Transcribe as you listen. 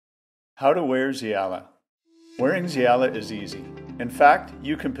How to wear Xialla. Wearing Xialla is easy. In fact,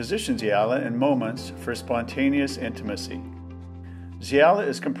 you can position Xialla in moments for spontaneous intimacy. Xialla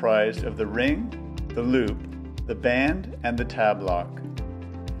is comprised of the ring, the loop, the band, and the tab lock.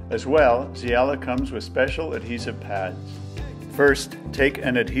 As well, Xialla comes with special adhesive pads. First, take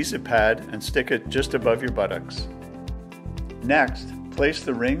an adhesive pad and stick it just above your buttocks. Next, place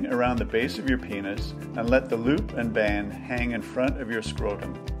the ring around the base of your penis and let the loop and band hang in front of your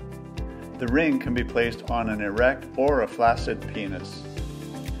scrotum. The ring can be placed on an erect or a flaccid penis.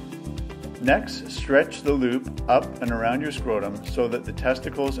 Next, stretch the loop up and around your scrotum so that the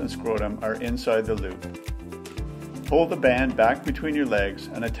testicles and scrotum are inside the loop. Pull the band back between your legs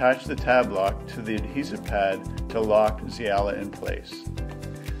and attach the tab lock to the adhesive pad to lock Xialla in place.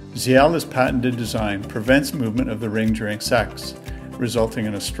 Xialla's patented design prevents movement of the ring during sex, resulting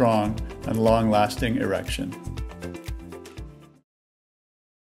in a strong and long-lasting erection.